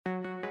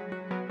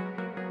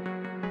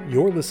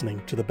You're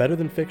listening to the Better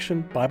Than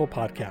Fiction Bible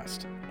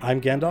Podcast.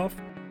 I'm Gandalf.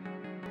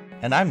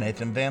 And I'm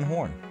Nathan Van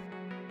Horn.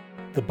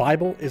 The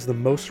Bible is the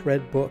most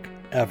read book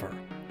ever,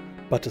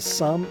 but to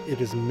some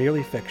it is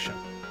merely fiction.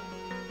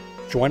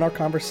 Join our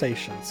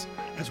conversations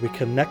as we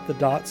connect the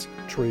dots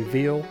to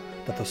reveal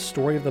that the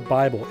story of the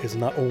Bible is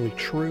not only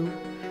true,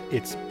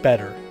 it's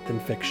better than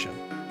fiction.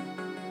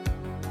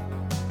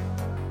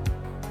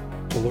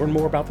 To learn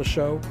more about the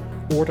show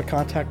or to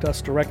contact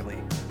us directly,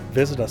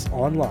 visit us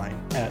online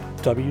at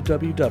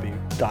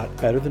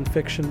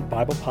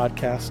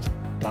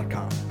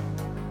www.betterthanfictionbiblepodcast.com.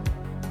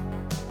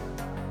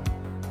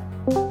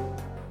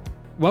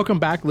 Welcome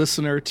back,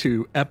 listener,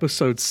 to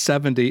episode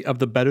 70 of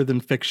the Better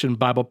Than Fiction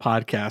Bible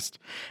Podcast.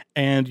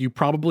 And you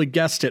probably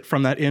guessed it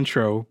from that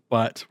intro,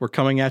 but we're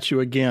coming at you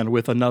again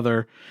with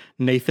another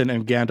Nathan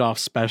and Gandalf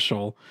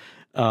special.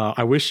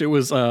 I wish it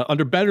was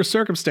under better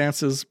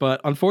circumstances,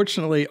 but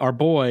unfortunately, our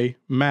boy,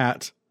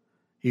 Matt,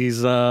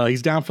 he's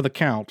down for the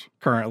count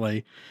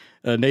currently.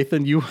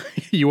 Nathan, you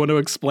want to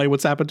explain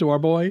what's happened to our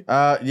boy?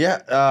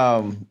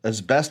 As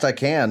best I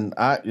can.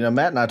 Matt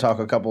and I talk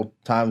a couple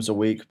times a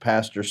week,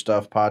 pastor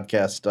stuff,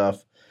 podcast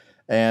stuff,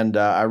 and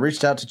I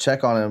reached out to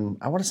check on him.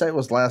 I want to say it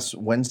was last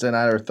Wednesday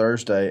night or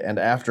Thursday, and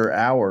after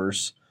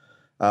hours,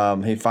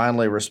 he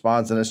finally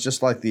responds, and it's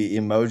just like the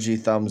emoji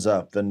thumbs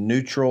up, the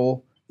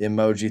neutral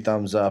emoji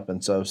thumbs up,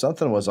 and so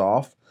something was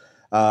off.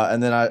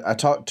 And then I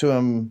talked to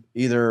him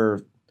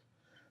either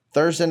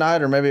Thursday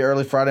night or maybe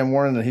early Friday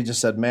morning, and he just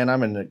said, man,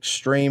 I'm in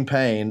extreme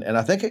pain. And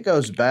I think it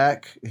goes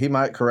back, he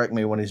might correct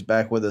me when he's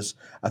back with us,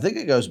 I think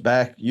it goes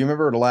back, you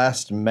remember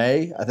last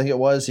May, I think it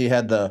was, he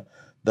had the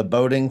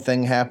boating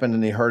thing happen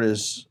and he hurt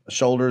his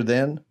shoulder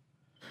then?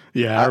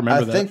 Yeah, I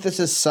remember that. I think this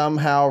is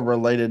somehow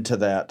related to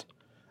that.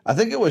 I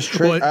think it was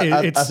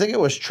I think it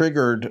was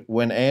triggered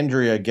when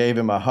Andrea gave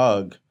him a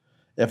hug,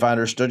 if I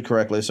understood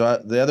correctly.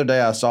 So the other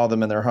day I saw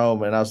them in their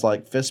home and I was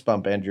like, fist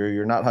bump, Andrea,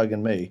 you're not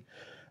hugging me.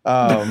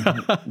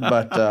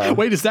 But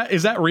wait, is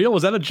that real?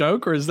 Was that a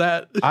joke or is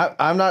that?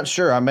 I'm not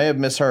sure. I may have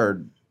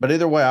misheard, but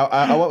either way,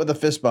 I went with a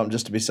fist bump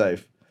just to be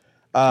safe.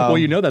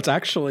 Well, that's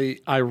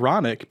actually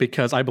ironic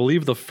because I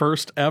believe the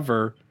first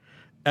ever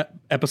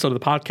episode of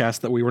the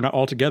podcast that we were not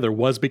all together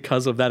was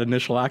because of that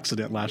initial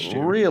accident last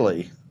year.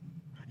 Really?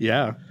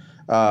 Yeah.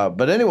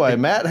 But anyway,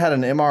 Matt had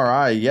an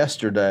MRI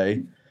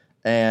yesterday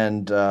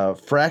and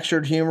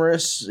fractured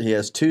humerus. He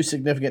has 2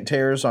 significant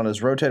tears on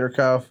his rotator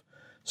cuff,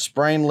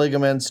 sprained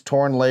ligaments,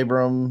 torn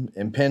labrum,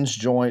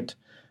 impinged joint.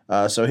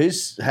 So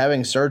he's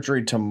having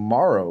surgery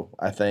tomorrow,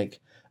 I think,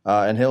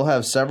 and he'll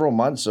have several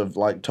months of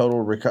like total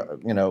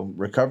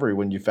recovery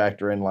when you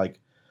factor in like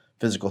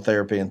physical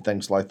therapy and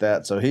things like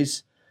that. So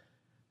he's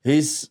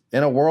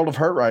in a world of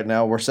hurt right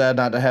now. We're sad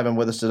not to have him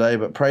with us today,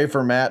 but pray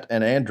for Matt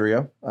and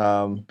Andrea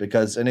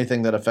because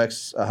anything that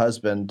affects a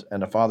husband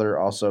and a father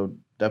also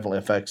definitely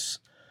affects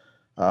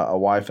a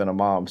wife and a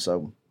mom.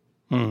 So.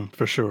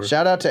 For sure.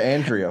 Shout out to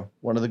Andrea,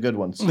 one of the good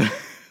ones. That's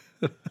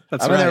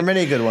right. There are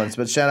many good ones,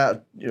 but shout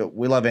out.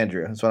 We love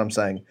Andrea. That's what I'm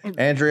saying.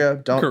 Andrea,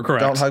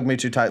 don't hug me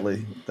too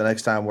tightly the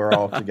next time we're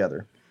all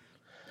together.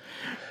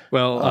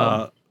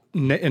 Well,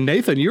 and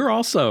Nathan, you're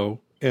also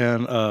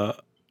in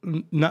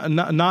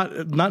not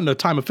in a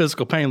time of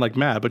physical pain like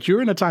Matt, but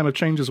you're in a time of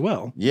change as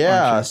well.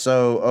 Yeah.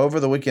 So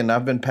over the weekend,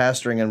 I've been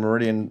pastoring in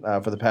Meridian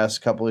for the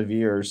past couple of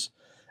years,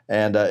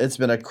 and it's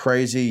been a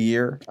crazy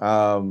year.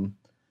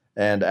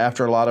 And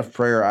after a lot of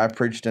prayer, I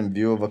preached in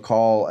view of a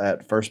call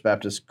at First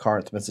Baptist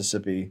Corinth,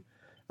 Mississippi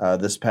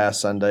this past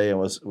Sunday and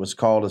was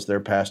called as their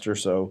pastor.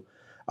 So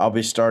I'll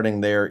be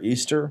starting there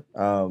Easter.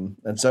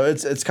 And so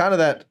it's kind of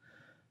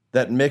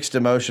that mixed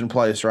emotion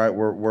place, right?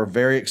 We're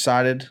very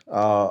excited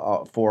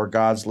for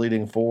God's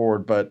leading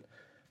forward, but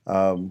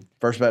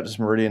First Baptist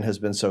Meridian has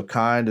been so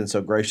kind and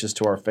so gracious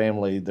to our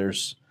family.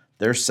 There's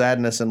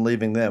sadness in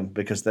leaving them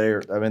because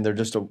they're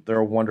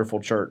a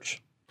wonderful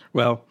church.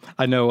 Well,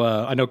 I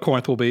know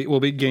Corinth will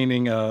be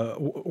gaining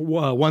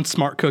one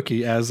smart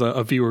cookie, as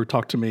a viewer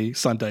talked to me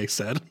Sunday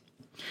said.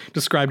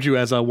 Described you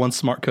as one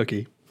smart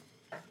cookie.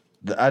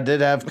 I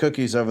did have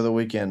cookies over the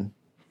weekend.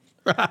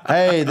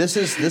 Hey, this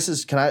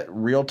is. Can I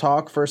real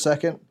talk for a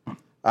second?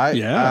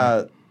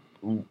 So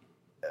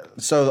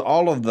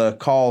all of the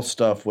call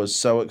stuff was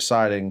so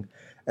exciting,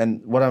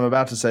 and what I'm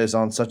about to say is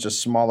on such a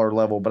smaller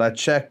level. But I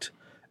checked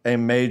a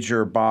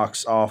major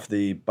box off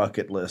the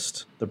bucket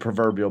list, the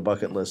proverbial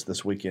bucket list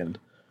this weekend.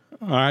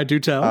 All right, do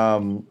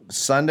tell.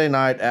 Sunday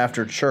night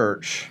after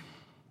church,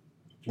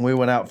 we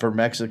went out for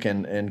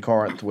Mexican in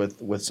Corinth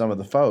with some of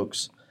the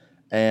folks,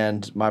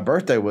 and my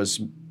birthday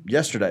was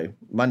yesterday,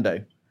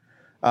 Monday.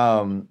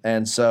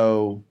 And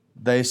so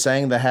they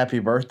sang the happy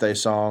birthday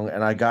song,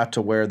 and I got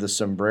to wear the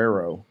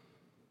sombrero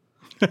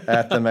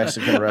at the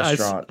Mexican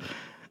restaurant.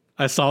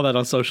 I saw that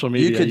on social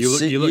media.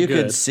 You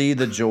could see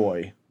the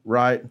joy,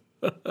 right?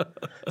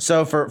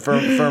 So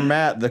for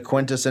Matt, the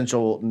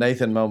quintessential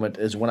Nathan moment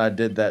is when I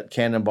did that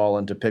cannonball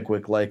into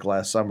Pickwick Lake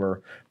last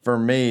summer. For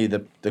me,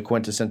 the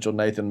quintessential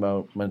Nathan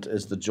moment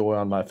is the joy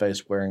on my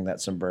face wearing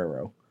that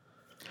sombrero.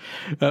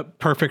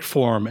 Perfect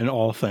form in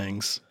all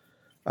things.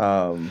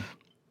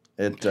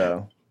 It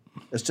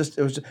It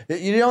was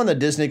you know in the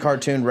Disney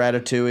cartoon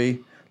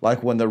Ratatouille,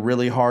 like when the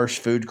really harsh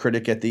food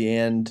critic at the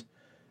end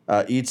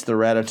eats the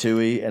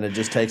ratatouille and it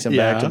just takes him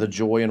back to the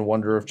joy and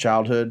wonder of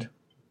childhood.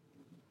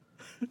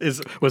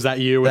 Was that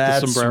you with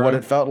the sombrero? That's what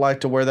it felt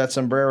like to wear that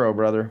sombrero,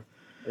 brother.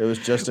 It was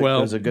just it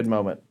was a good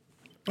moment.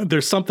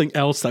 There's something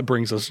else that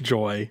brings us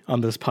joy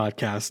on this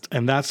podcast,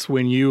 and that's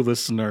when you,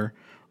 listener,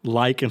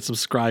 like and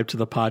subscribe to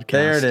the podcast.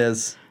 There it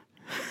is.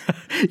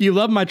 You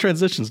love my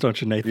transitions, don't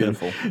you, Nathan?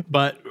 Beautiful.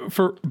 But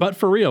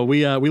for real,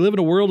 we live in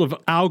a world of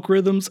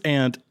algorithms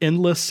and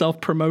endless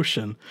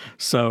self-promotion.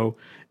 So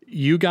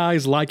you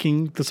guys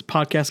liking this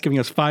podcast, giving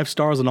us 5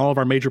 stars on all of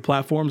our major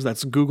platforms,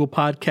 that's Google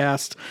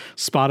Podcast,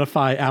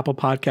 Spotify, Apple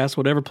Podcasts,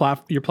 whatever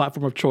your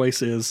platform of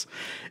choice is,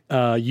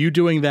 you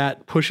doing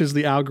that pushes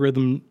the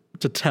algorithm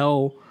to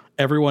tell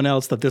everyone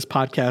else that this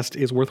podcast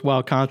is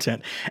worthwhile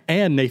content.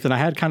 And Nathan, I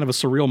had kind of a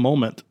surreal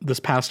moment this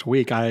past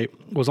week. I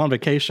was on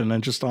vacation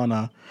and just on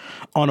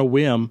a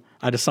whim,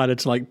 I decided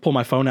to like pull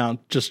my phone out and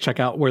just check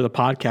out where the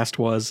podcast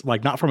was,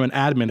 like not from an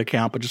admin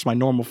account, but just my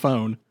normal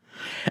phone.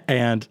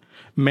 And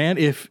man,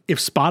 if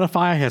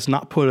Spotify has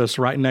not put us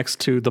right next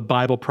to the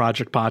Bible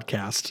Project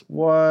podcast.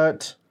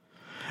 What?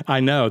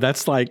 I know I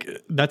feel like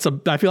that's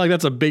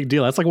a big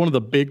deal. That's like one of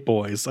the big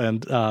boys.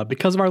 And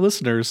because of our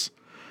listeners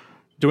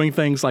doing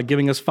things like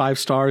giving us 5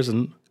 stars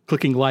and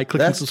clicking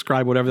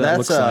subscribe, whatever that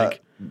looks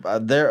like.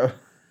 You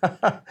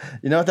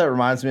know what that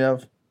reminds me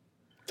of?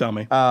 Tell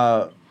me.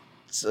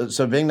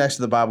 So being next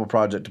to the Bible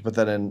Project, to put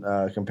that in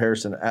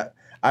comparison,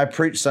 I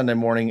preach Sunday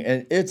morning,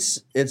 and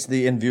it's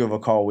the In View of a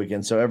Call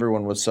weekend, so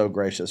everyone was so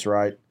gracious,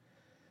 right?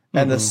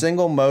 And the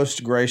single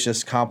most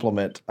gracious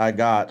compliment I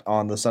got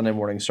on the Sunday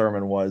morning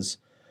sermon was,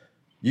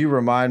 "You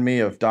remind me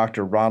of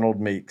Dr. Ronald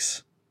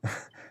Meeks."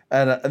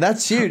 And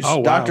that's huge. Oh,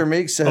 wow. Dr.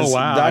 Meeks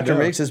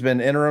has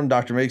been interim.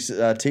 Dr. Meeks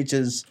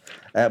teaches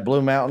at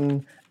Blue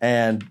Mountain,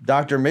 and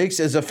Dr. Meeks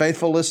is a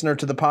faithful listener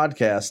to the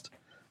podcast.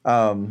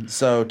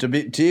 So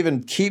to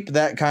even keep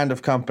that kind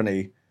of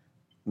company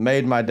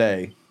made my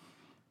day.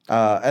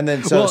 And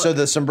then so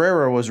the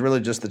sombrero was really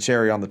just the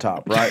cherry on the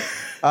top, right?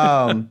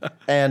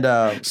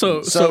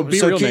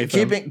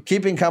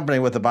 Keeping company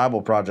with the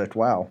Bible Project.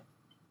 Wow.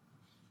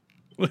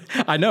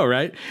 I know,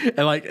 right?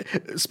 And like,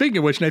 speaking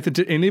of which, Nathan,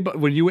 did anybody,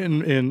 when you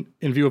went in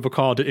View of a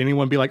Call, did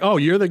anyone be like, "Oh,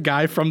 you're the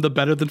guy from the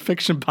Better Than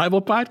Fiction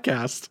Bible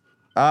podcast"?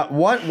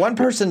 One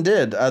person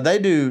did. They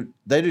do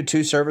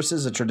 2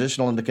 services, a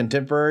traditional and the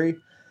contemporary,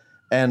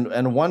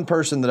 and one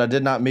person that I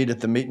did not meet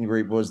at the meet and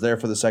greet was there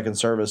for the second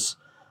service.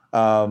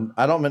 I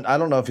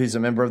don't know if he's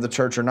a member of the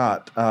church or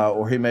not,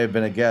 or he may have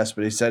been a guest,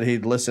 but he said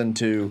he'd listened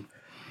to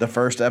the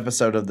first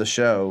episode of the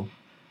show.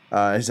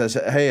 He says,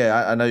 "Hey,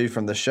 I know you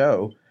from the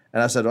show."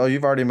 And I said, "Oh,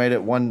 you've already made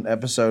it 1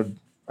 episode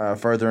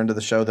further into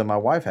the show than my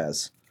wife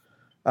has."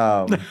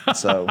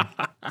 So,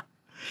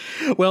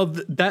 well,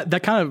 that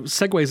kind of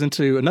segues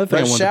into another thing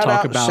I want to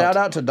talk about. Shout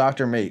out to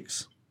Dr.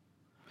 Meeks.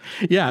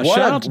 Yeah, shout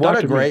out to Dr.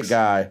 Meeks. What a great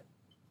guy.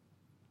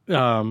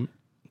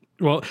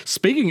 Well,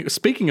 speaking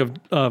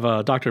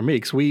of Dr.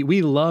 Meeks,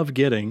 we love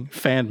getting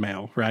fan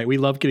mail, right? We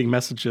love getting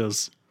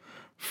messages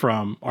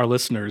from our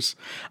listeners.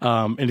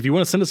 And if you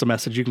want to send us a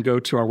message, you can go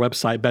to our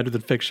website,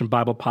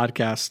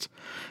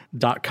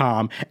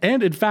 betterthanfictionbiblepodcast.com.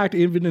 And in fact,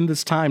 even in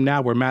this time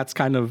now where Matt's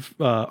kind of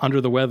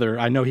under the weather,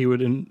 I know he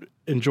would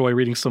enjoy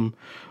reading some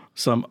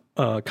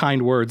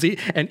kind words.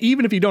 And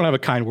even if you don't have a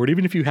kind word,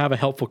 even if you have a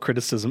helpful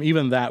criticism,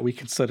 even that we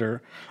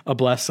consider a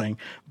blessing.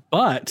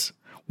 But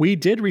we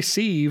did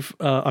receive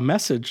a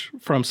message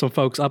from some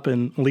folks up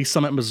in Lee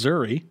Summit,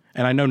 Missouri.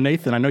 And I know,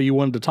 Nathan, you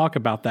wanted to talk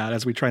about that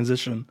as we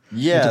transition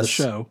into the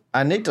show.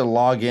 I need to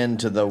log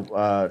into the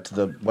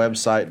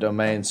website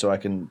domain so I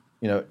can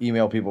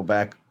email people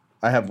back.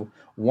 I have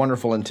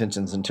wonderful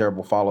intentions and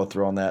terrible follow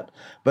through on that.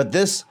 But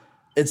it's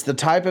the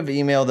type of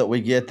email that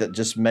we get that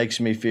just makes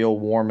me feel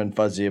warm and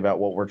fuzzy about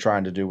what we're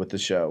trying to do with the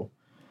show.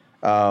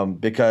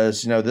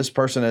 Because this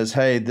person is,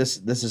 hey, this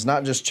is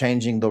not just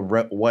changing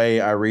the way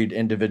I read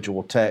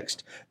individual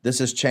text. This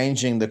is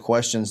changing the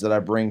questions that I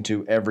bring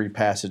to every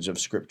passage of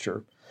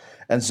Scripture.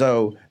 And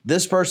so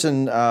this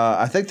person,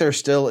 I think they're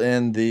still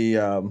in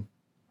the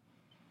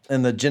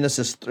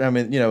Genesis.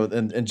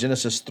 In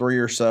Genesis 3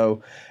 or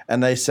so,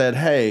 and they said,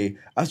 "Hey,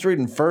 I was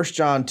reading 1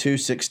 John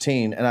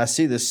 2:16, and I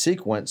see this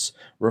sequence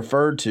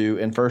referred to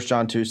in 1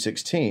 John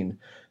 2:16,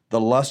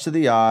 the lust of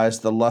the eyes,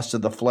 the lust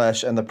of the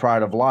flesh, and the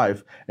pride of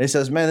life." And he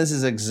says, "Man, this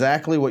is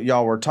exactly what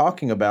y'all were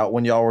talking about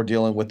when y'all were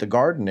dealing with the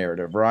garden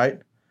narrative,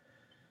 right?"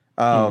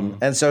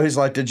 And so he's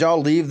like, "Did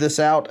y'all leave this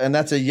out?" And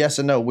that's a yes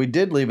and no. We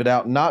did leave it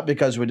out, not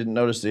because we didn't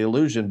notice the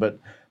allusion, but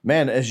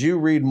man, as you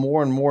read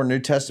more and more New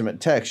Testament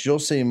text, you'll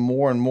see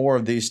more and more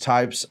of these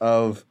types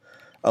of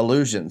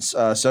allusions.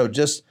 So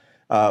just,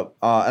 and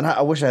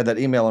I wish I had that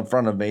email in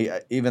front of me,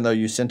 even though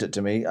you sent it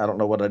to me. I don't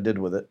know what I did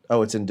with it.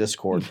 Oh, it's in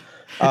Discord.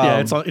 Yeah,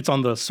 it's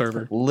on the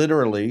server.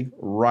 Literally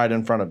right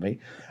in front of me.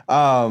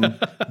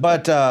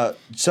 But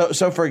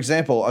so for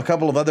example, a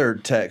couple of other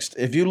texts.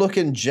 If you look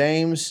in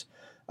James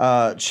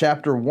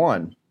chapter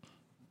 1,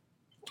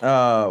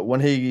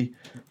 when he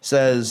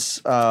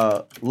says,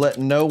 "Let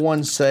no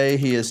one say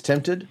he is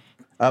tempted."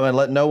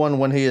 Let no one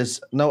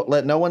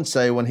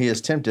say when he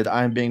is tempted,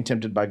 I am being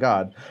tempted by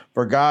God.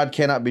 For God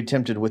cannot be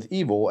tempted with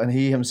evil, and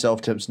he himself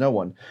tempts no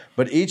one.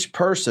 But each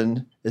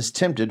person is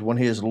tempted when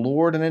he is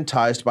lured and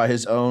enticed by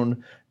his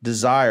own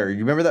desire. You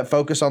remember that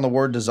focus on the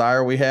word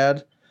desire we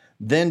had?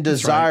 Then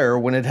desire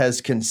when it has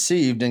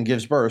conceived and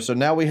gives birth. So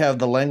now we have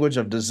the language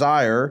of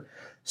desire,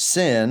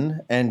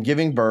 sin, and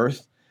giving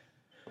birth.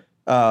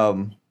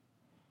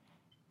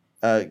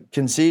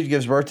 Conceived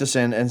gives birth to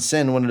sin, and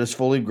sin, when it is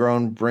fully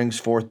grown, brings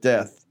forth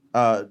death.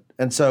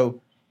 And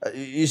so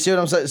you see what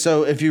I'm saying?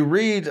 So if you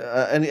read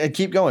and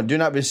keep going, do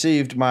not be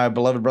deceived, my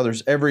beloved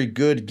brothers, every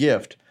good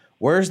gift.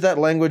 Where's that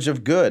language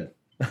of good?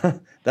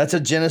 That's a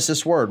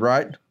Genesis word,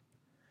 right?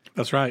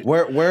 That's right.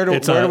 Where do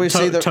we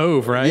see the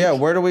Tov, right? Yeah,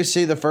 where do we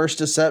see the first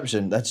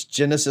deception? That's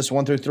Genesis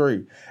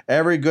 1-3.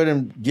 Every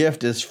good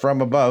gift is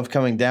from above,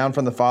 coming down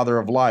from the Father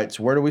of lights.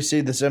 Where do we see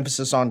this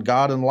emphasis on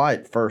God and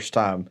light first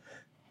time?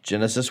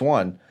 Genesis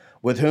 1,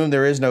 with whom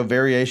there is no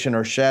variation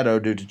or shadow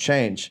due to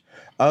change.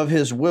 Of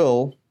his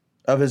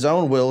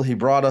own will, he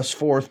brought us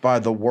forth by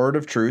the word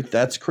of truth.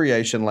 That's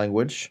creation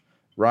language,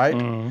 right?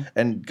 Mm-hmm.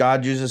 And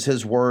God uses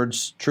his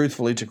words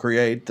truthfully to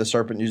create. The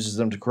serpent uses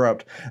them to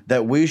corrupt.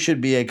 That we should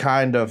be a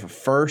kind of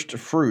first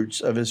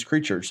fruits of his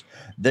creatures.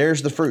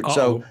 There's the fruit. Uh-oh.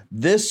 So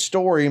this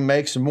story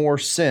makes more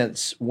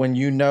sense when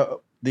you know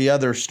the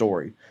other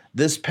story.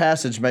 This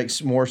passage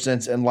makes more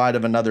sense in light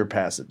of another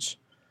passage.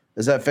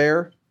 Is that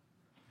fair?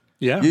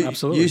 Yeah,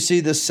 absolutely. You see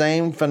the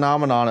same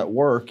phenomenon at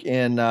work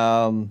in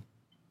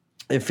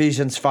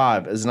Ephesians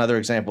 5 is another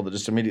example that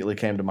just immediately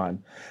came to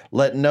mind.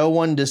 Let no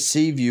one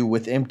deceive you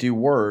with empty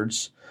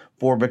words,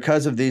 for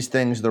because of these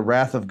things the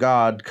wrath of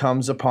God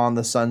comes upon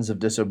the sons of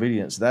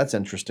disobedience. That's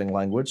interesting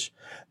language.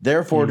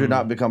 Therefore do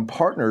not become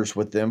partners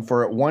with them,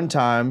 for at one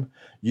time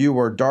you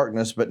were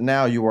darkness, but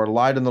now you are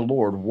light in the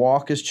Lord.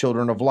 Walk as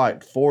children of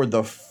light, for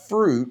the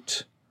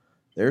fruit...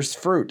 There's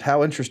fruit,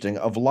 how interesting,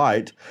 of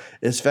light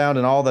is found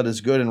in all that is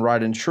good and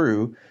right and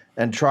true,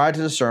 and try to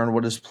discern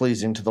what is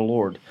pleasing to the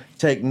Lord.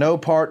 Take no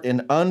part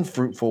in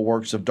unfruitful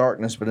works of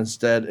darkness, but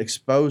instead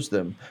expose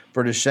them.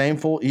 For it is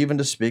shameful even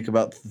to speak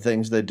about the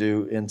things they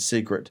do in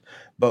secret.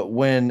 But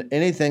when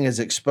anything is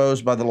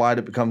exposed by the light,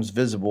 it becomes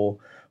visible,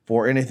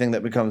 for anything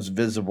that becomes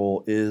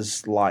visible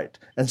is light.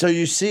 And so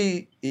you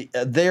see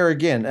there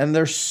again, and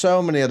there's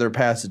so many other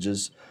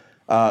passages,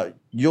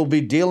 you'll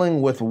be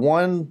dealing with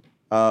one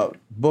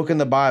book in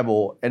the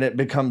Bible, and it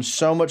becomes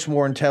so much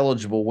more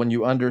intelligible when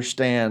you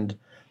understand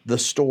the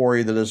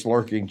story that is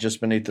lurking just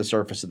beneath the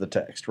surface of the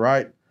text,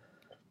 right?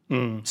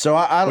 Mm. So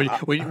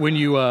when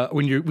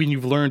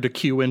you've learned to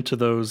cue into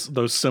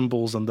those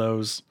symbols and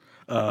those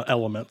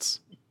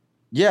elements.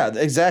 Yeah,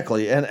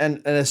 exactly,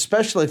 and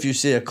especially if you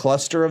see a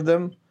cluster of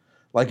them,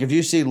 like if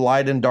you see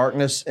light and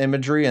darkness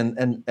imagery,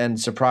 and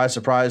surprise,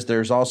 surprise,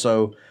 there's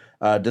also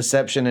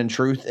deception and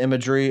truth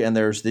imagery, and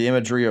there's the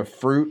imagery of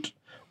fruit,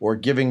 or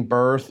giving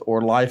birth,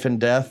 or life and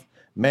death.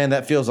 Man,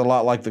 that feels a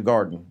lot like the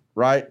garden,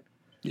 right?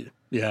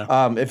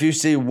 Yeah. If you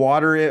see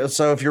water,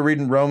 so if you're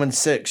reading Romans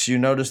 6, you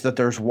notice that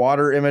there's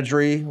water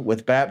imagery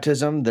with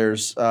baptism.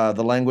 There's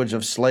the language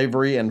of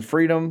slavery and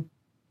freedom,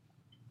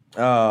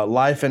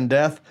 life and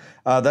death.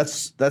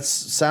 That's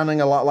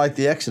sounding a lot like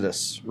the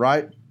Exodus,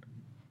 right?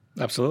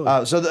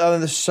 Absolutely. So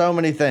there's so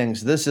many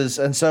things.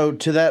 And so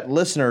to that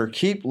listener,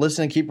 keep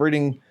listening, keep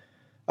reading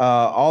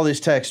all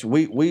these texts.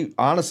 We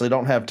honestly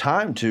don't have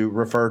time to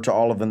refer to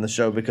all of them in the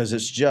show because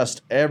it's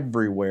just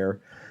everywhere.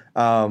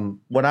 When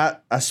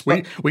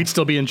we'd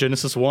still be in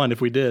Genesis 1 if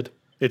we did.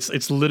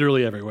 It's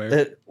literally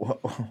everywhere.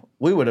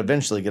 We would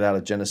eventually get out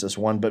of Genesis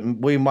 1, but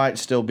we might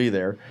still be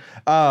there.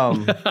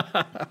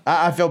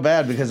 I feel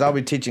bad because I'll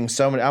be teaching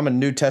so many. I'm a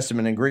New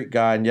Testament and Greek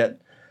guy, and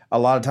yet a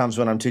lot of times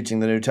when I'm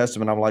teaching the New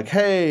Testament, I'm like,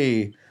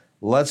 hey,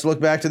 let's look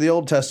back to the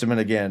Old Testament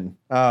again,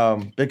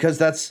 because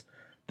that's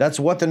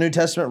what the New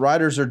Testament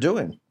writers are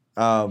doing.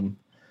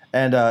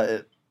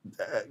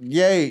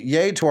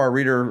 Yay to our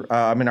reader,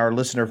 our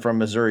listener from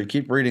Missouri.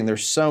 Keep reading.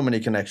 There's so many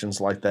connections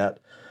like that.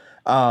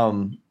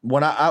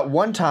 When I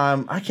one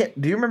time,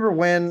 do you remember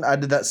when I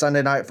did that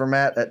Sunday night for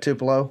Matt at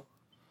Tupelo?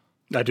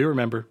 I do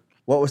remember.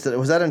 What was that?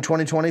 Was that in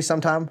 2020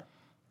 sometime?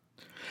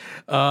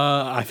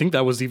 I think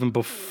that was even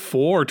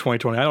before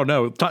 2020. I don't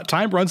know.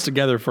 Time runs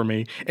together for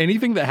me.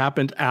 Anything that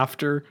happened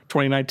after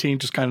 2019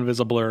 just kind of is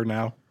a blur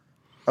now.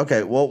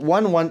 Okay. Well,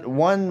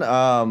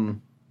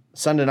 one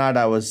Sunday night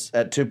I was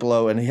at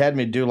Tupelo, and he had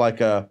me do like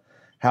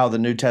how the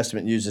New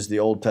Testament uses the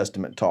Old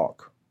Testament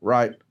talk,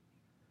 right?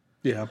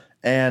 Yeah.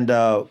 And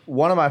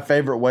one of my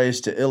favorite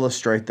ways to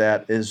illustrate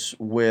that is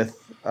with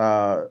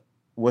the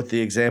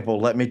example,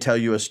 let me tell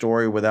you a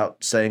story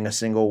without saying a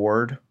single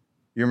word.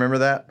 You remember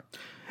that?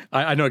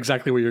 I know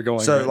exactly where you're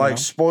going. So right now.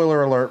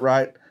 Spoiler alert,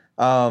 right?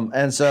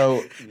 And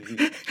so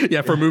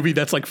yeah, for a movie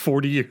that's like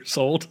 40 years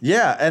old.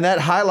 Yeah, and that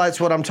highlights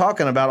what I'm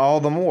talking about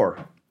all the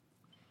more.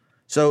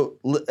 So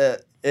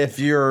if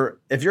you're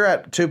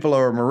at Tupelo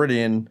or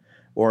Meridian,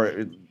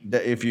 or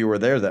if you were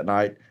there that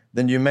night,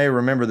 then you may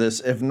remember this.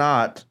 If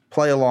not,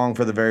 play along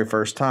for the very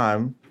first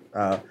time,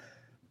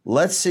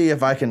 let's see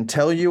if I can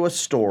tell you a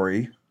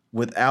story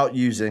without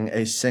using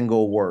a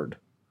single word.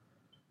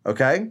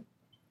 Okay?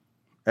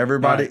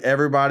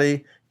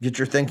 Everybody, get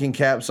your thinking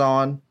caps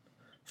on,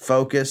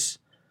 focus,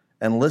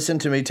 and listen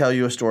to me tell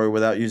you a story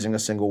without using a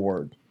single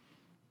word.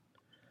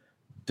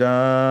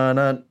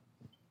 Dun-dun.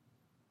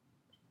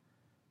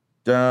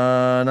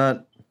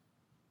 Dun-dun.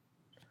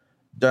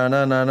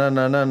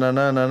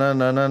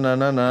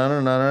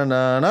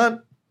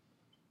 Dun-dun-dun-dun-dun-dun-dun-dun-dun-dun-dun-dun-dun-dun-dun.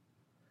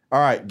 All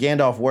right,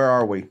 Gandalf, where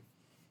are we?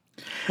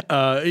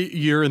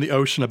 You're in the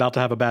ocean about to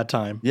have a bad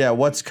time. Yeah,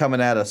 what's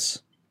coming at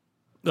us?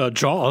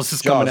 Jaws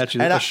is coming at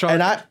you. And, a shark.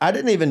 I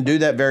didn't even do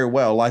that very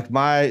well. Like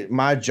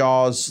my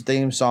Jaws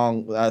theme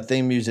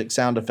music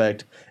sound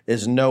effect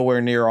is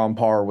nowhere near on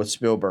par with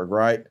Spielberg,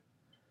 right?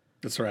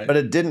 That's right. But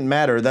it didn't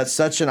matter. That's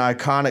such an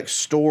iconic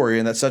story,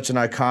 and that's such an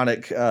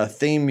iconic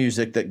theme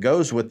music that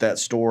goes with that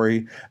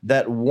story,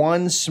 that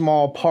one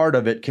small part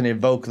of it can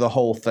evoke the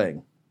whole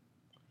thing.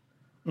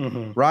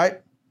 Mm-hmm.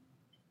 Right?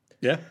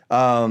 Yeah.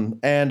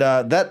 And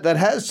that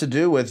has to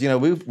do with,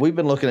 we've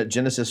been looking at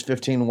Genesis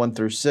 15,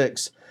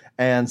 1-6,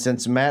 and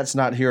since Matt's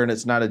not here and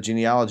it's not a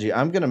genealogy,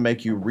 I'm going to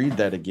make you read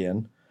that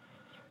again.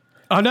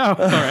 Oh, no.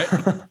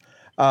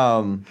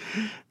 All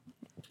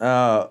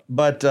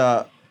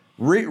right.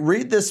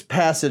 Read this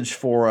passage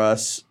for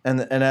us, and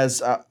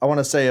as I want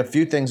to say a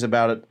few things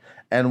about it,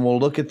 and we'll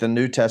look at the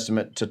New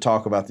Testament to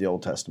talk about the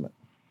Old Testament.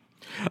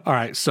 All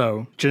right,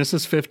 so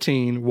Genesis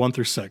 15,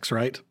 1-6,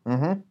 right?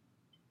 Mm-hmm.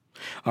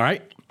 All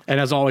right, and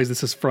as always,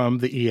 this is from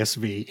the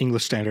ESV,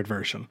 English Standard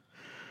Version.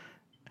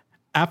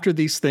 After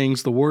these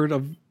things, the word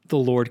of the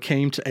Lord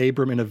came to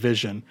Abram in a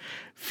vision.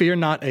 Fear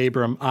not,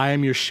 Abram, I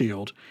am your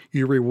shield.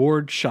 Your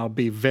reward shall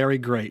be very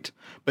great.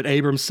 But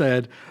Abram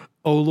said,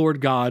 O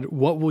Lord God,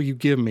 what will you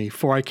give me?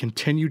 For I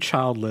continue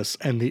childless,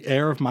 and the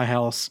heir of my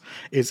house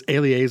is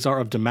Eleazar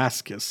of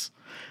Damascus.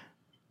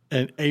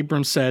 And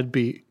Abram said,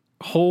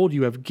 Behold,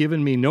 you have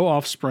given me no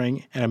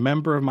offspring, and a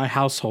member of my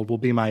household will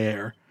be my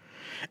heir.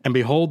 And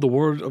behold, the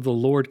word of the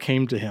Lord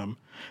came to him.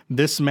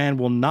 This man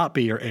will not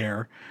be your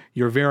heir.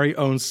 Your very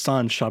own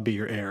son shall be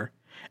your heir.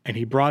 And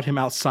he brought him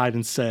outside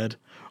and said,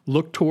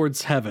 Look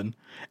towards heaven,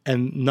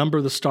 and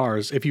number the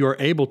stars, if you are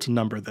able to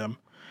number them.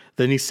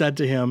 Then he said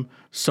to him,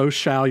 So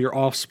shall your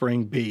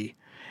offspring be.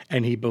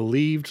 And he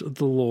believed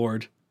the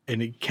Lord,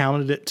 and he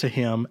counted it to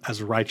him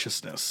as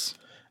righteousness.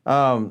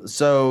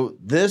 So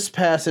this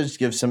passage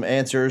gives some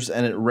answers,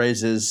 and it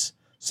raises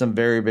some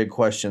very big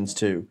questions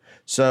too.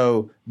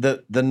 So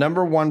the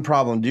number one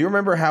problem, do you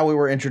remember how we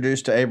were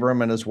introduced to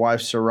Abram and his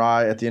wife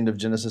Sarai at the end of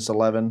Genesis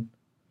 11?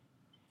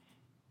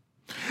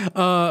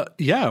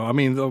 Yeah. I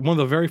mean, one of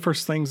the very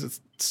first things it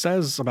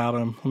says about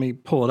him, let me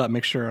pull it up,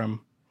 make sure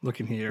I'm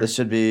looking here. This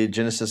should be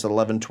Genesis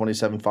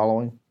 11:27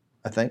 following,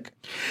 I think.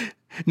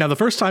 Now, the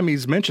first time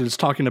he's mentioned is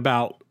talking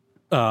about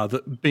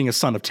being a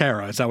son of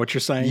Terah. Is that what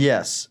you're saying?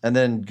 Yes. And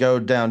then go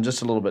down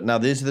just a little bit. Now,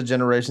 these are the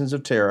generations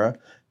of Terah.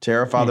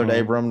 Terah fathered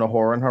Abram,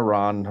 Nahor, and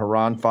Haran. And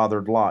Haran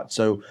fathered Lot.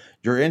 So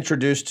you're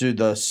introduced to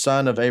the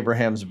son of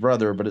Abraham's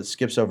brother, but it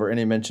skips over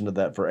any mention of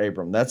that for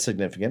Abram. That's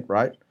significant,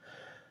 right?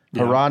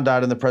 Yeah. Haran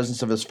died in the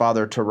presence of his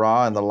father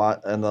Terah and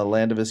the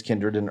land of his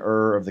kindred in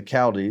Ur of the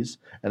Chaldees.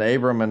 And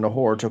Abram and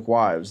Nahor took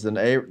wives. Then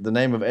the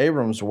name of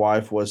Abram's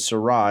wife was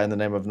Sarai, and the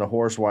name of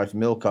Nahor's wife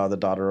Milcah, the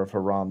daughter of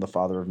Haran, the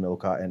father of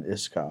Milcah and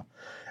Iscah.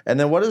 And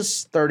then what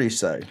does 30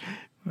 say?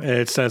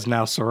 It says,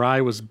 Now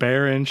Sarai was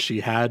barren, she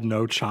had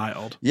no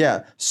child.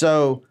 Yeah.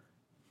 So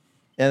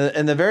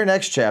in the very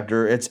next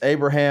chapter, it's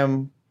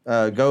Abraham,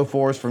 go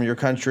forth from your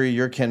country,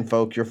 your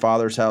kinfolk, your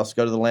father's house,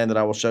 go to the land that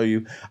I will show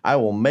you. I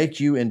will make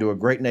you into a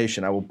great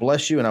nation. I will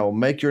bless you, and I will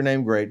make your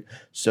name great,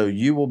 so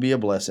you will be a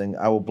blessing.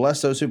 I will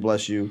bless those who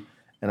bless you,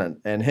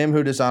 and him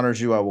who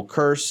dishonors you I will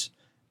curse,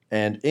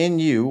 and in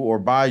you or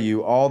by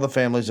you all the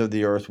families of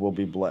the earth will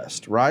be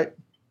blessed. Right?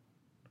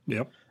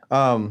 Yep.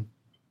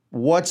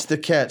 What's the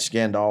catch,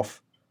 Gandalf?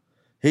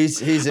 He's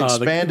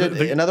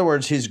expanded. In other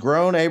words, he's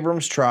grown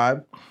Abram's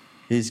tribe.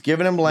 He's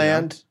given him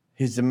land. Yeah.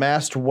 He's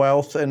amassed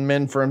wealth and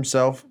men for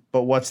himself.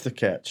 But what's the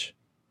catch?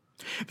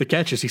 The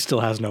catch is he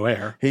still has no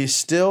heir. He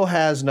still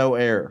has no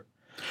heir.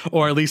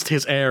 Or at least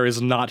his heir is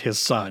not his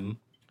son.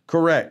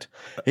 Correct.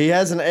 He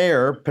has an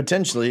heir,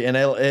 potentially, in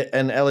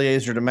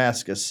Eleazar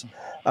Damascus.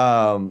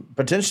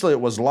 Potentially it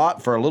was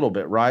Lot for a little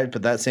bit, right?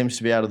 But that seems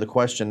to be out of the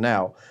question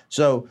now.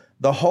 So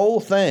the whole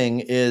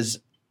thing is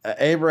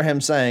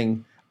Abraham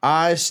saying,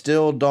 I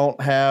still don't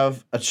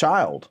have a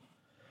child.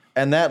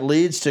 And that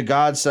leads to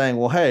God saying,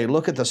 well, hey,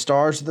 look at the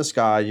stars of the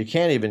sky. You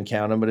can't even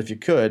count them, but if you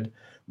could,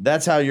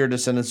 that's how your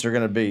descendants are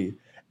going to be.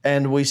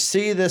 And we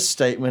see this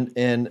statement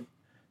in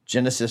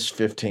Genesis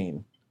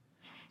 15.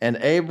 And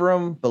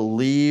Abram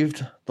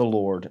believed the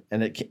Lord,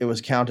 and it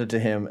was counted to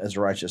him as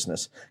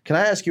righteousness. Can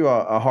I ask you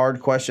a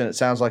hard question? It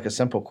sounds like a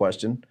simple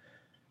question.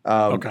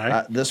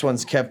 Okay. This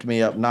one's kept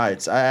me up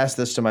nights. I asked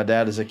this to my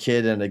dad as a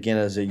kid and again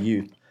as a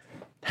youth.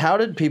 How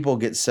did people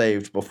get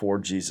saved before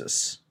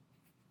Jesus?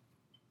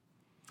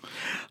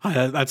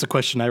 That's a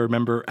question I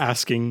remember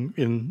asking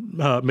in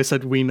Miss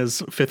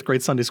Edwina's 5th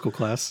grade Sunday school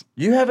class.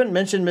 You haven't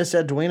mentioned Miss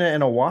Edwina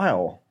in a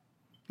while.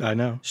 I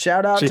know.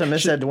 Shout out to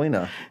Miss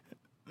Edwina.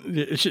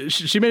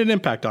 She made an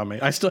impact on me.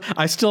 I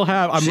still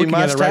have. I'm looking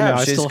at it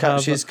right now.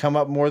 She's come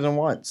up more than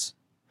once.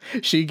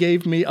 She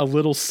gave me a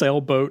little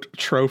sailboat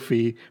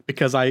trophy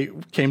because I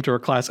came to her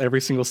class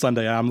every single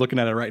Sunday. I'm looking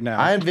at it right now.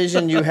 I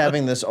envision you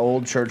having this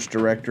old church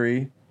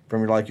directory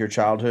from like your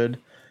childhood,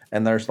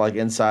 and there's like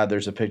inside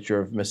there's a picture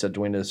of Miss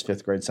Edwina's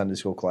 5th grade Sunday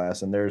school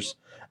class, and there's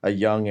a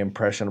young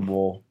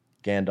impressionable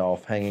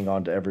Gandalf hanging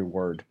on to every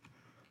word.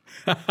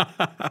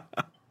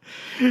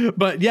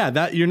 But yeah,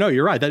 that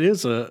you're right. That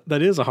is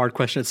a hard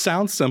question. It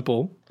sounds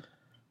simple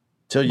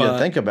till you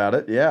think about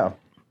it. Yeah.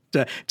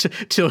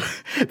 Till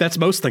that's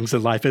most things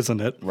in life, isn't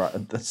it?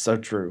 Right. That's so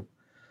true.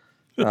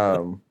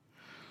 So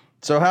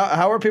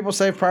how are people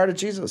saved prior to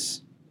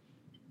Jesus?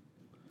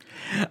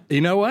 You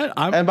know what?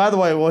 And by the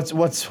way, what's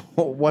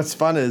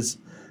fun is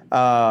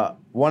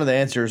one of the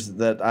answers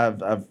that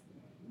I've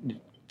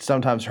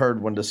sometimes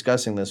heard when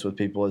discussing this with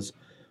people is,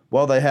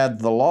 well, they had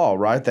the law,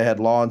 right? They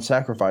had law and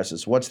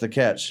sacrifices. What's the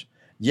catch?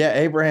 Yeah,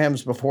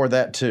 Abraham's before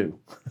that too.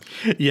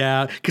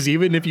 Yeah, because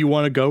even if you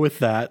want to go with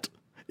that,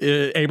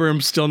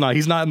 Abraham's still not.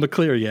 He's not in the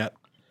clear yet.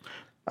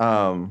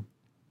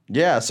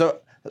 Yeah.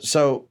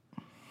 So,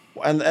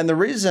 and the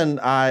reason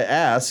I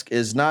ask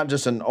is not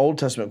just an Old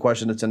Testament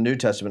question; it's a New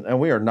Testament, and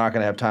we are not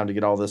going to have time to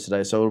get all this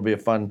today. So it'll be a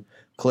fun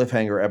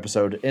cliffhanger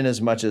episode, in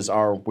as much as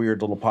our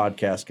weird little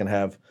podcast can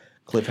have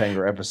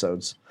cliffhanger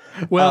episodes.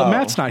 Well,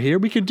 Matt's not here.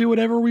 We can do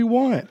whatever we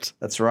want.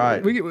 That's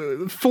right.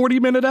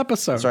 40-minute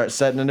episode. That's right.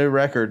 Setting a new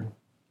record.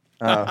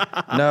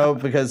 No,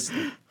 because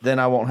then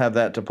I won't have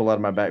that to pull out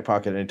of my back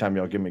pocket anytime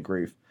y'all give me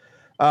grief.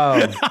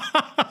 This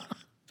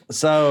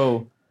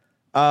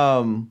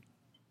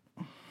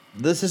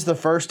is the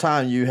first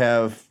time you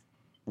have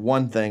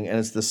one thing, and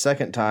it's the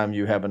second time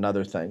you have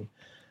another thing.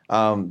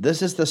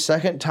 This is the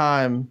second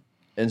time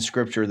in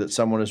Scripture that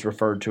someone is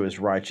referred to as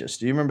righteous.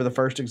 Do you remember the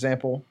first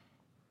example?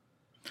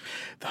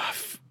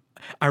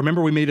 I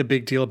remember we made a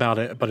big deal about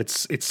it, but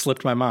it's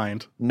slipped my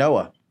mind.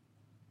 Noah.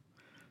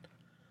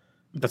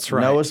 That's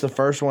right. Noah's the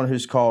first one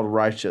who's called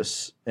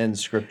righteous in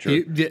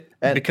Scripture.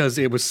 Because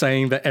it was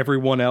saying that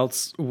everyone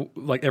else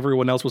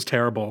was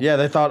terrible. Yeah,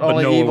 they thought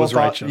only Noah evil was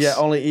thoughts. righteous. Yeah,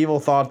 only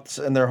evil thoughts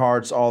in their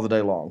hearts all the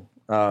day long.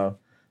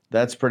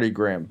 That's pretty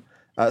grim.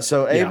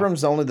 So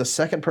Abram's only the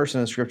second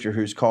person in Scripture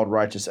who's called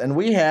righteous, and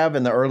we have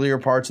in the earlier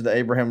parts of the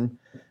Abraham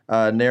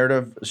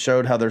narrative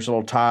showed how there's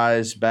little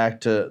ties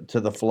back to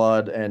the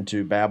flood and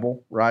to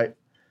Babel. Right.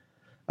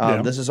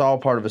 This is all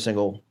part of a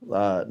single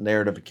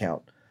narrative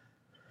account.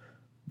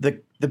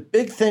 The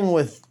big thing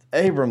with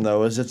Abram,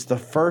 though, is it's the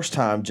first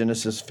time,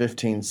 Genesis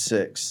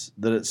 15:6,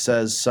 that it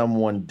says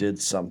someone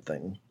did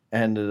something.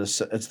 And it's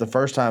the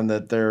first time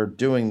that they're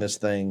doing this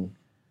thing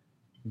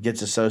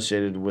gets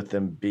associated with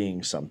them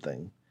being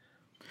something.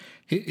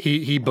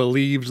 He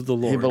believed the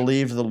Lord. He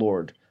believed the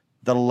Lord.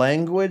 The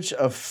language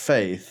of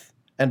faith,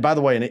 and by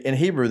the way, in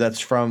Hebrew, that's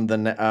from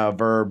the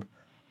verb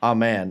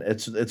amen.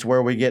 It's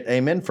where we get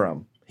amen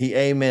from. He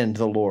amened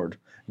the Lord.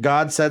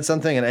 God said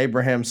something, and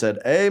Abraham said,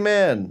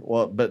 "Amen."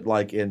 Well, but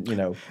like in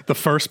the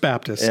First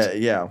Baptist.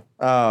 Yeah.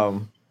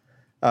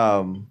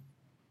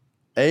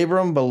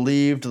 Abram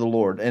believed the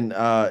Lord, and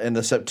in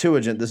the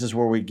Septuagint, this is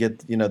where we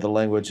get the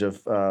language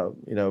of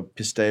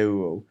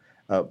pisteuo,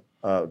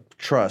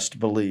 trust,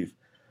 believe.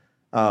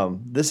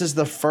 This is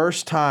the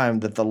first time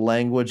that the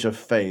language of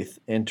faith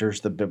enters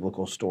the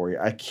biblical story.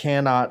 I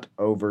cannot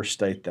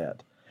overstate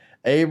that.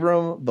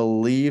 Abram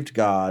believed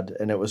God,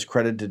 and it was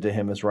credited to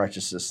him as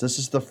righteousness. This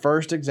is the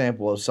first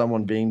example of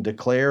someone being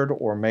declared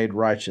or made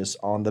righteous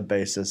on the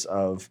basis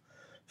of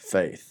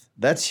faith.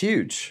 That's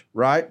huge,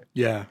 right?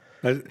 Yeah.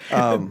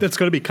 That's going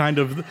to be kind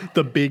of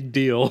the big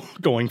deal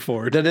going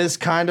forward. That is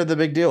kind of the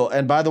big deal.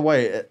 And by the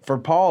way, for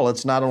Paul,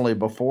 it's not only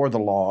before the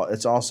law,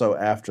 it's also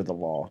after the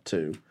law,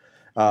 too.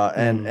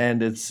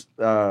 And it's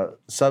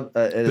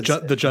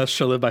the just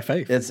shall live by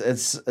faith.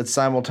 It's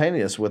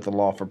simultaneous with the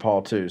law for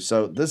Paul too.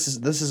 So this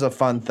is a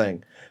fun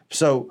thing.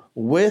 So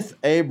with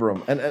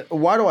Abram, and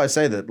why do I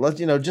say that? Let's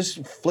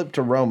just flip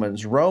to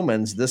Romans.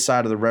 Romans, this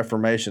side of the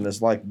Reformation, is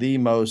like the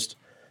most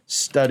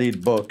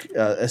studied book,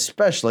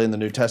 especially in the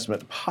New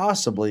Testament,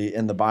 possibly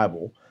in the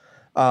Bible.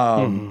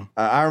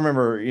 I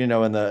remember in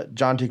the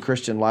John T.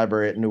 Christian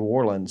Library at New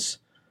Orleans.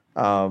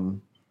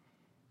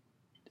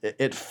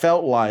 It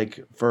felt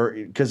like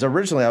because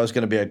originally I was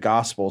going to be a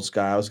Gospels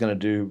guy. I was going to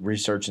do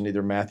research in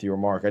either Matthew or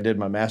Mark. I did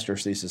my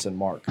master's thesis in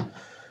Mark.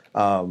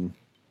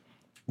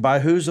 By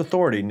whose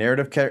authority?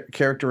 Narrative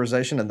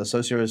characterization and the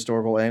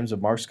socio-historical aims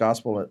of Mark's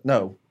Gospel?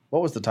 No.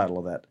 What was the title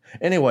of that?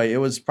 Anyway, it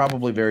was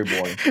probably very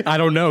boring. I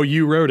don't know.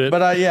 You wrote it.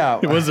 But yeah.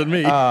 It wasn't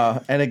me.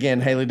 And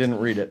again, Haley didn't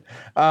read it.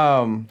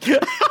 And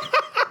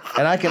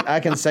I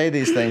can say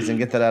these things and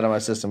get that out of my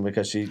system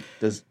because she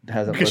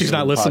hasn't. Because she's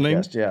not listening.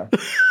 Podcast. Yeah.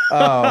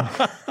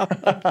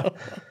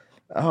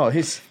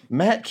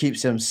 Matt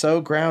keeps him so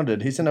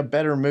grounded. He's in a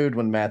better mood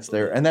when Matt's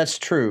there, and that's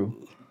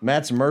true.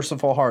 Matt's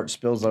merciful heart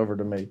spills over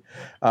to me.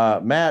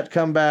 Matt,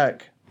 come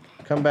back.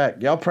 Come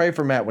back. Y'all pray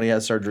for Matt when he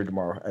has surgery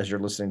tomorrow as you're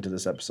listening to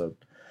this episode.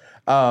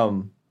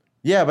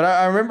 Yeah, but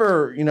I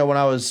remember, when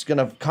I was going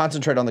to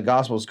concentrate on the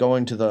Gospels,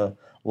 going to the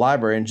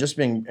library and just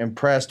being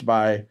impressed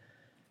by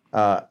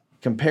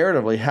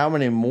comparatively how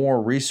many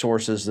more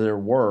resources there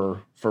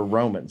were for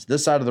Romans.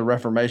 This side of the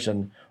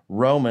Reformation,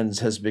 Romans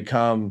has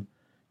become,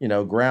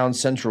 ground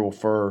central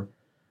for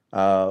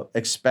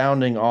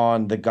expounding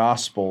on the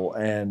gospel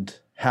and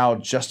how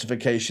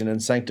justification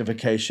and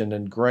sanctification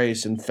and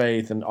grace and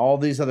faith and all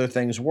these other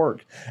things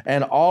work.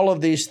 And all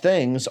of these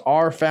things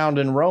are found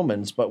in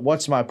Romans. But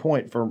what's my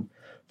point for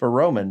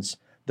Romans?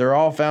 They're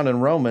all found in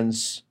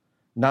Romans,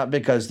 not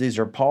because these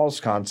are Paul's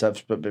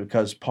concepts, but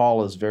because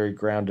Paul is very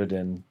grounded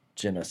in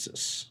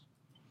Genesis.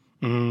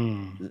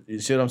 You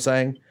see what I'm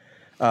saying?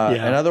 In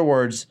other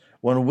words,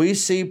 when we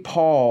see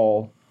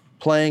Paul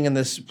playing in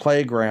this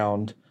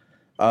playground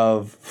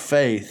of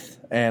faith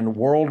and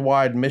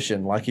worldwide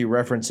mission, like he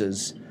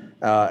references,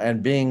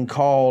 and being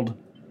called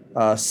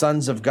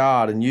sons of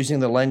God and using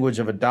the language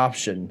of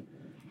adoption,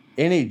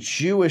 any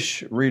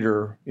Jewish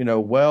reader,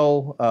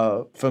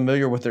 well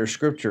familiar with their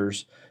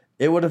scriptures,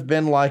 it would have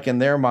been like in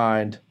their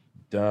mind,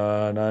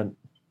 dun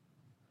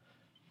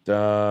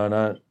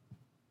dun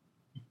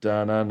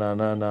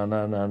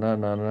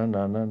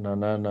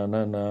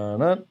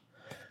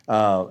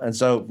and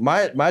so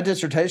my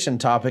dissertation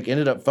topic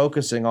ended up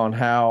focusing on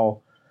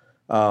how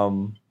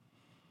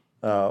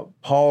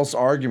Paul's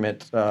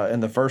argument in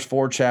the first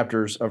 4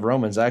 chapters of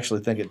Romans, I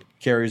actually think it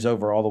carries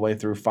over all the way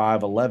through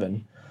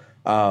 5:11,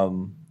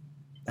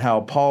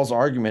 how Paul's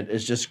argument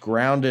is just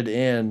grounded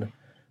in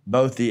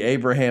both the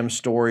Abraham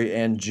story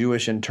and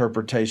Jewish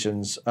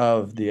interpretations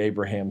of the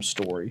Abraham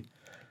story,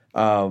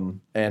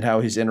 and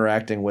how he's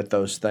interacting with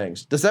those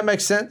things. Does that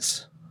make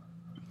sense?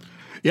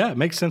 Yeah, it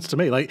makes sense to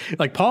me.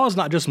 Like Paul's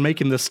not just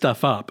making this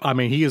stuff up. I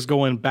mean, he is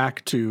going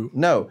back to...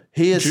 No,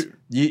 he is...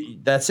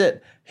 that's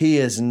it. He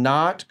is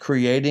not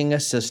creating a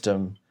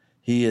system.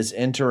 He is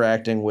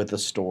interacting with a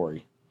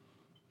story.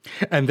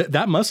 And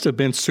that must have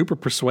been super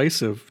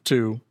persuasive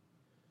to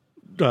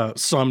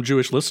some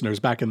Jewish listeners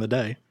back in the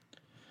day.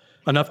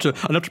 Enough to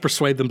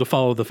persuade them to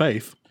follow the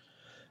faith.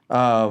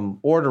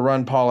 Or to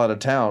run Paul out of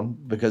town,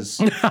 because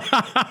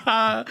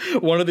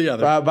one or the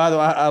other. By the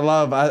way,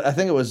 I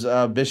think it was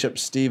Bishop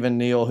Stephen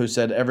Neal who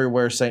said,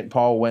 "Everywhere St.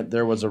 Paul went,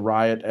 there was a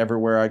riot.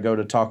 Everywhere I go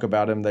to talk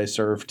about him, they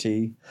serve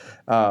tea."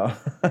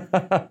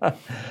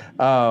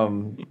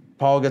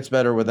 Paul gets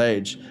better with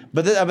age.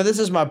 But this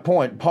is my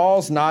point.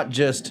 Paul's not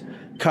just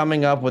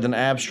coming up with an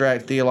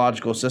abstract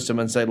theological system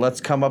and say,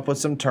 let's come up with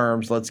some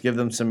terms, let's give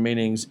them some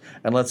meanings,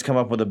 and let's come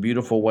up with a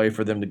beautiful way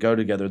for them to go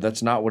together.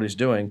 That's not what he's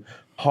doing.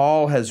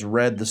 Paul has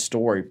read the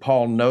story.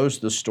 Paul knows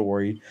the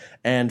story.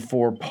 And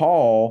for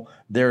Paul,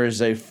 there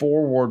is a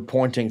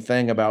forward-pointing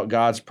thing about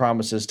God's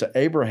promises to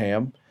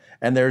Abraham,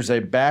 and there's a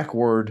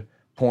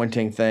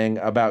backward-pointing thing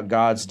about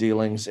God's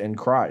dealings in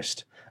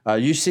Christ.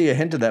 You see a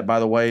hint of that,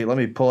 by the way. Let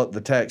me pull up the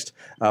text.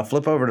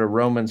 Flip over to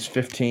Romans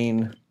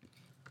 15,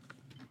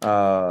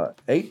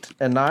 8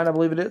 and 9, I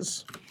believe it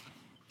is.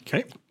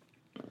 Okay.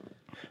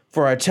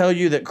 For I tell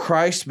you that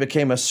Christ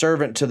became a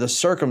servant to the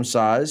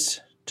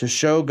circumcised to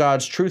show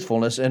God's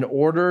truthfulness in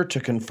order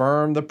to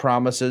confirm the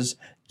promises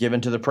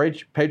given to the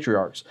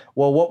patriarchs.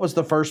 Well, what was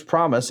the first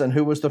promise and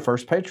who was the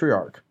first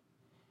patriarch?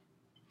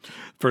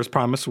 First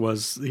promise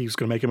was he was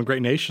going to make him a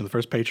great nation. The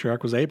first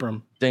patriarch was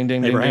Abram. Ding,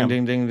 ding, ding, Abraham.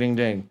 ding, ding, ding, ding,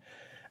 ding.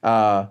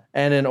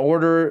 And in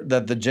order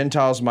that the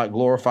Gentiles might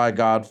glorify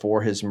God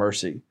for his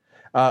mercy.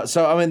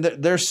 So, I mean,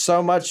 there's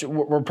so much.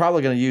 We're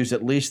probably going to use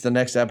at least the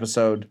next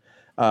episode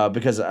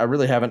because I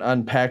really haven't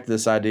unpacked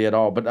this idea at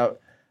all. But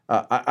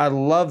I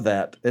love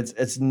that.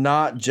 It's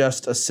not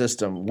just a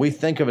system. We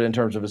think of it in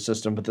terms of a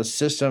system, but the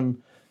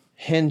system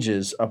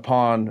hinges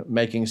upon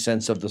making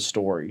sense of the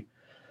story.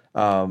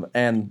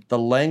 And the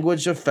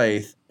language of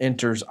faith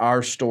enters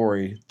our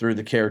story through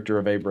the character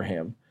of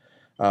Abraham.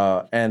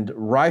 And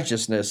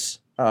righteousness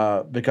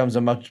becomes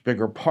a much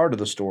bigger part of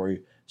the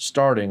story,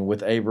 starting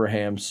with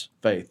Abraham's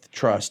faith,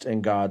 trust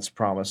in God's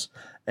promise.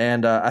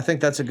 And I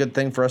think that's a good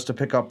thing for us to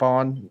pick up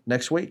on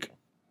next week.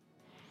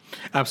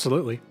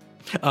 Absolutely.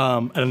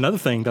 And another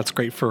thing that's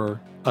great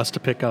for us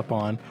to pick up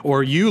on,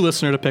 or you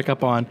listener to pick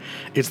up on,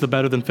 is the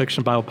Better Than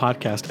Fiction Bible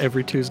podcast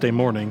every Tuesday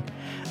morning.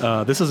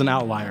 This is an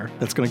outlier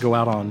that's going to go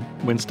out on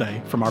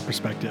Wednesday from our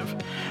perspective.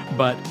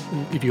 But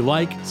if you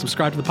like,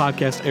 subscribe to the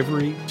podcast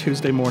every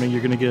Tuesday morning.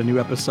 You're going to get a new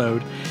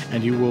episode,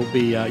 and you will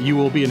be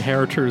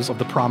inheritors of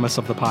the promise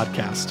of the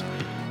podcast,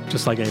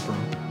 just like Abram.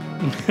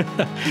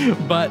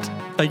 But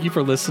thank you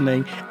for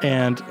listening.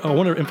 And I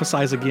want to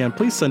emphasize again,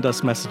 please send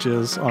us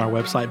messages on our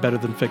website,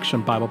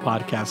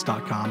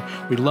 betterthanfictionbiblepodcast.com.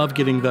 We love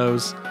getting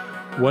those,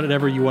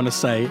 whatever you want to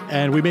say.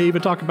 And we may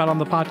even talk about it on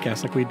the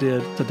podcast like we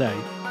did today.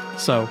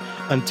 So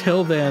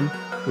until then,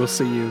 we'll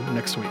see you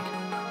next week.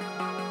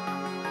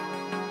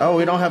 Oh,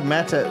 we don't have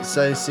Matt to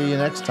say see you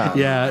next time.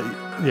 Yeah.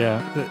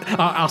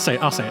 I'll say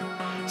it.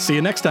 See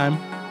you next time.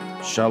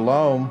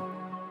 Shalom.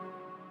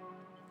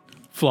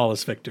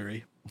 Flawless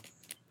victory.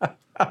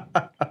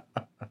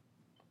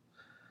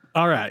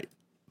 All right.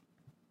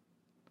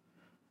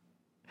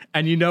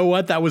 And you know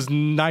what? That was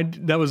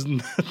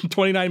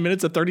 29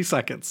 minutes and 30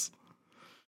 seconds.